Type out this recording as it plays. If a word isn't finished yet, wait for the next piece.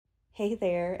Hey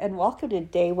there, and welcome to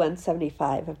day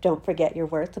 175 of Don't Forget Your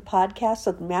Worth, a podcast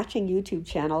with a matching YouTube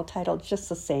channel titled just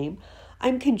the same.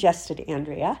 I'm Congested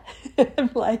Andrea.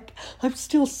 I'm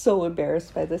still so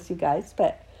embarrassed by this, you guys,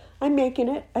 but I'm making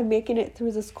it. I'm making it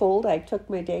through this cold. I took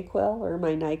my Dayquil or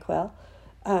my NyQuil,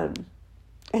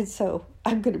 and so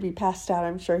I'm going to be passed out,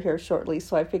 I'm sure, here shortly.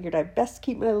 So I figured I'd best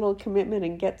keep my little commitment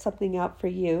and get something out for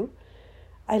you.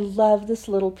 I love this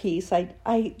little piece.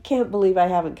 I can't believe I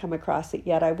haven't come across it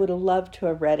yet. I would have loved to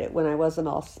have read it when I wasn't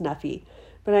all snuffy.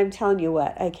 But I'm telling you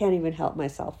what, I can't even help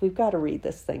myself. We've got to read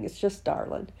this thing. It's just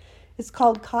darling. It's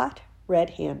called Caught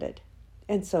Red-Handed.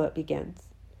 And so it begins.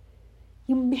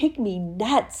 "You make me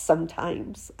nuts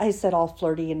sometimes," I said, all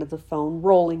flirty into the phone,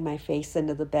 rolling my face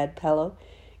into the bed pillow.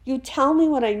 "You tell me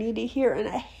what I need to hear, and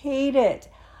I hate it.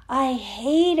 I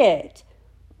hate it."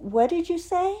 "What did you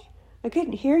say?" "I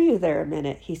couldn't hear you there a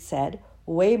minute," he said,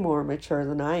 way more mature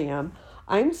than I am.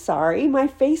 "I'm sorry. My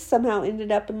face somehow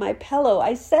ended up in my pillow.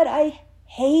 I said I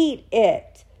hate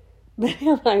it." "But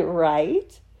am I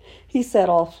right?" he said,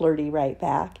 all flirty right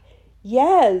back.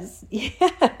 Yes,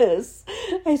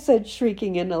 I said,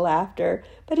 shrieking into laughter.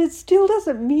 "But it still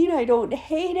doesn't mean I don't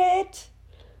hate it."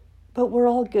 "But we're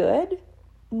all good?"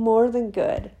 "More than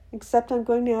good, except I'm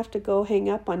going to have to go hang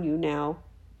up on you now.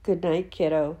 Good night,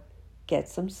 kiddo. Get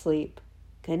some sleep.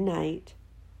 Good night."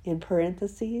 In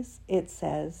parentheses, it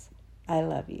says, "I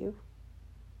love you."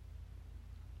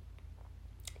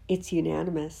 It's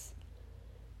unanimous.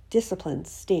 Discipline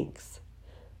stinks.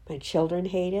 My children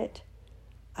hate it.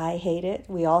 I hate it.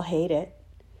 We all hate it.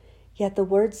 Yet the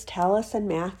words tell us in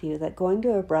Matthew that going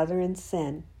to a brother in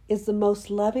sin is the most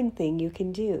loving thing you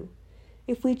can do.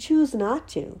 If we choose not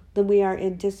to, then we are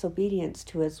in disobedience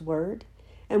to his word,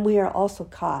 and we are also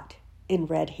caught in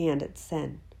red-handed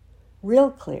sin. Real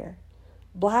clear,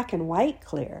 black and white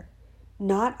clear,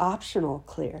 not optional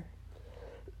clear.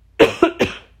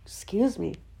 Excuse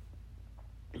me.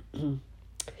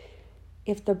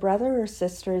 If the brother or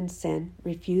sister in sin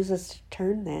refuses to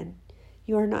turn, then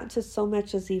you are not to so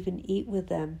much as even eat with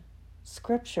them.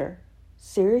 Scripture.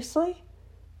 Seriously?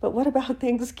 But what about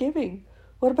Thanksgiving?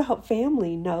 What about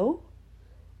family? No?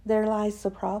 There lies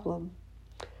the problem.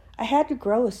 I had to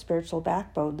grow a spiritual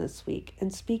backbone this week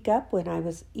and speak up when I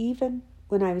was even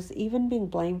being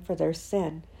blamed for their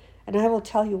sin. And I will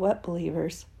tell you what,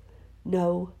 believers,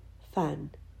 no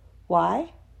fun.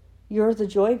 Why? You're the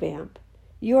joy vamp.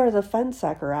 You are the fun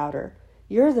sucker outer.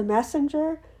 You're the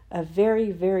messenger of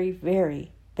very, very,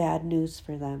 very bad news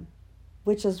for them.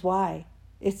 Which is why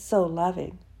it's so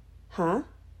loving. Huh?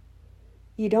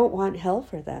 You don't want hell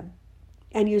for them.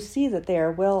 And you see that they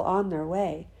are well on their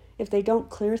way if they don't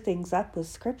clear things up with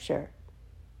Scripture.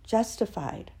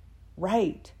 Justified,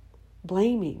 right,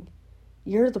 blaming.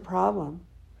 You're the problem.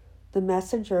 The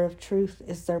messenger of truth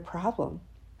is their problem.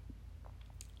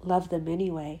 Love them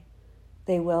anyway.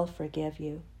 They will forgive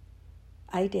you.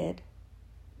 I did.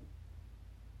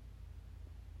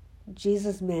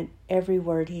 Jesus meant every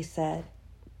word he said.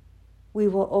 We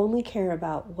will only care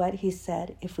about what he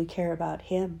said if we care about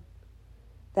him.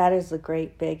 That is the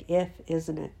great big if,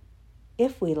 isn't it?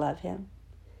 If we love him.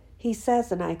 He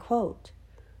says, and I quote,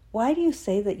 "Why do you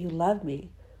say that you love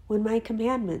me when my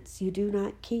commandments you do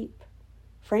not keep?"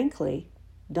 Frankly,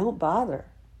 don't bother.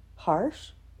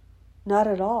 Harsh? Not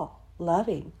at all.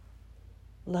 Loving.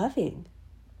 Loving.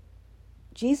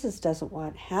 Jesus doesn't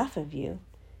want half of you.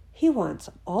 He wants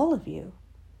all of you.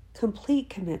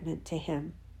 Complete commitment to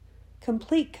him.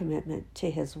 Complete commitment to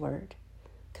his word.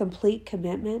 Complete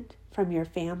commitment from your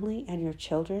family and your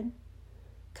children.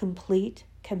 Complete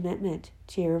commitment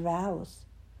to your vows.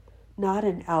 Not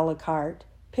an a la carte,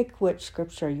 pick which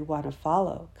scripture you want to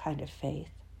follow kind of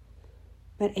faith.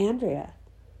 But Andrea,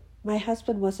 my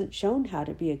husband wasn't shown how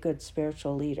to be a good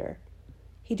spiritual leader.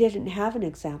 He didn't have an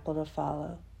example to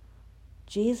follow.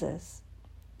 Jesus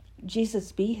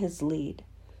be his lead.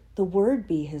 The word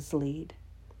be his lead.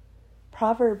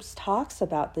 Proverbs talks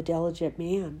about the diligent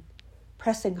man,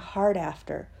 pressing hard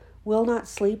after, will not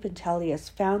sleep until he has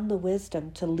found the wisdom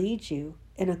to lead you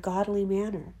in a godly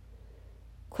manner.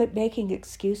 Quit making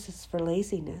excuses for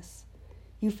laziness.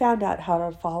 You found out how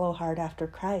to follow hard after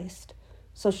Christ,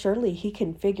 so surely he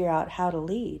can figure out how to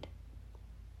lead.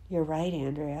 You're right,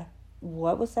 Andrea.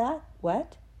 What was that?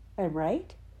 What? I'm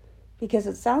right? Because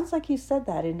it sounds like you said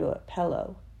that into a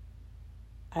pillow.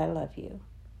 I love you.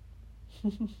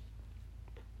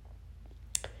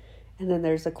 And then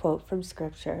there's a quote from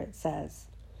Scripture. It says,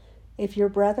 "If your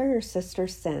brother or sister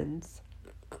sins,"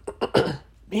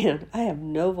 man, I have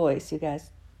no voice, you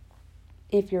guys.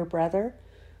 "If your brother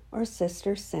or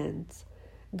sister sins,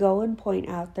 go and point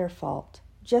out their fault,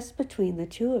 just between the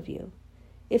two of you.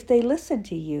 If they listen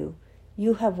to you,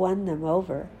 you have won them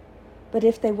over. But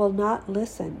if they will not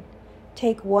listen,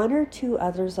 take 1 or 2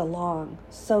 others along,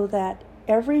 so that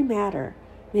every matter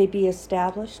may be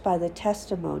established by the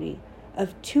testimony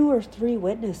of 2 or 3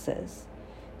 witnesses.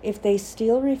 If they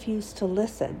still refuse to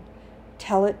listen,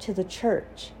 tell it to the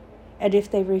church. And if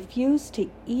they refuse to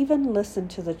even listen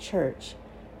to the church,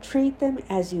 treat them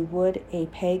as you would a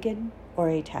pagan or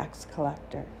a tax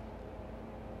collector.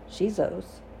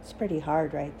 Jesus, it's pretty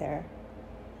hard right there.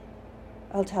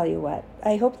 I'll tell you what,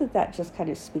 I hope that just kind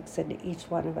of speaks into each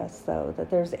one of us, though,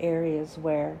 that there's areas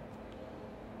where,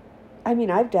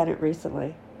 I've done it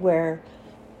recently, where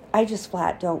I just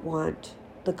flat don't want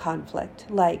the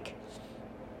conflict. Like,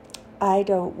 I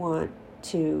don't want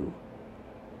to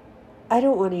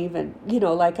even,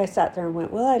 like I sat there and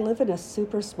went, well, I live in a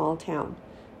super small town,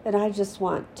 and I just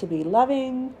want to be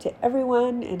loving to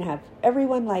everyone and have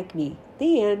everyone like me.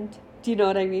 The end. Do you know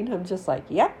what I mean? I'm just like,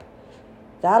 yep,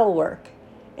 that'll work.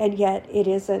 And yet it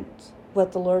isn't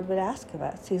what the Lord would ask of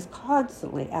us. He's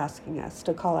constantly asking us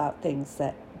to call out things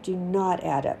that do not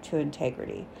add up to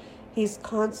integrity.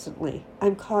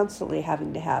 I'm constantly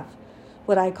having to have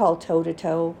what I call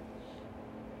toe-to-toe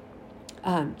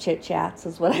chit-chats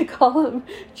is what I call them.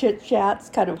 Chit-chats,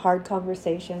 kind of hard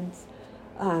conversations,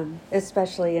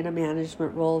 especially in a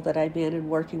management role that I'm in and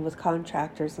working with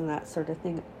contractors and that sort of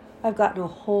thing. I've gotten a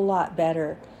whole lot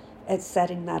better at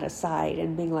setting that aside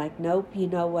and being like, nope, you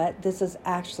know what? This is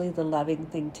actually the loving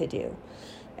thing to do.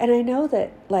 And I know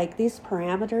that, like, these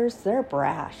parameters, they're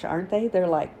brash, aren't they? They're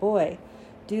like, boy,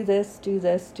 do this, do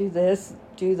this, do this,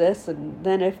 do this, and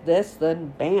then if this,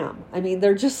 then bam.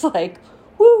 They're just like,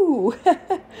 woo,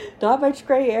 not much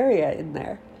gray area in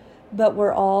there. But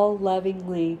we're all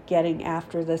lovingly getting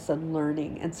after this and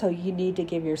learning. And so you need to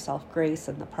give yourself grace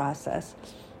in the process.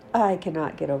 I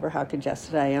cannot get over how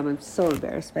congested I am. I'm so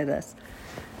embarrassed by this.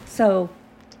 So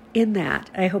in that,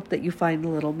 I hope that you find the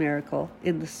little miracle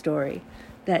in the story,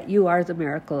 that you are the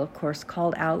miracle, of course,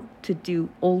 called out to do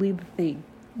only the thing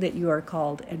that you are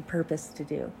called and purposed to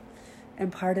do.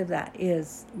 And part of that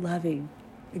is loving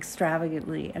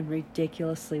extravagantly and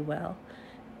ridiculously well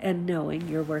and knowing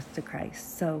your worth to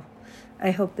Christ. So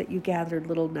I hope that you gathered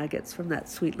little nuggets from that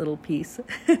sweet little piece.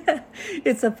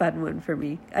 It's a fun one for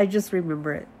me. I just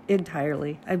remember it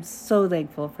entirely. I'm so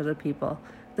thankful for the people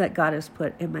that God has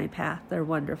put in my path. They're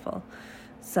wonderful.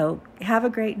 So have a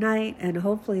great night. And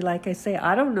hopefully, like I say,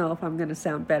 I don't know if I'm going to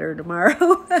sound better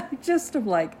tomorrow. I'm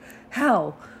like,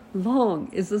 how long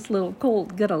is this little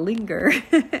cold going to linger?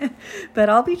 But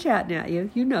I'll be chatting at you.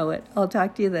 You know it. I'll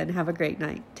talk to you then. Have a great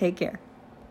night. Take care.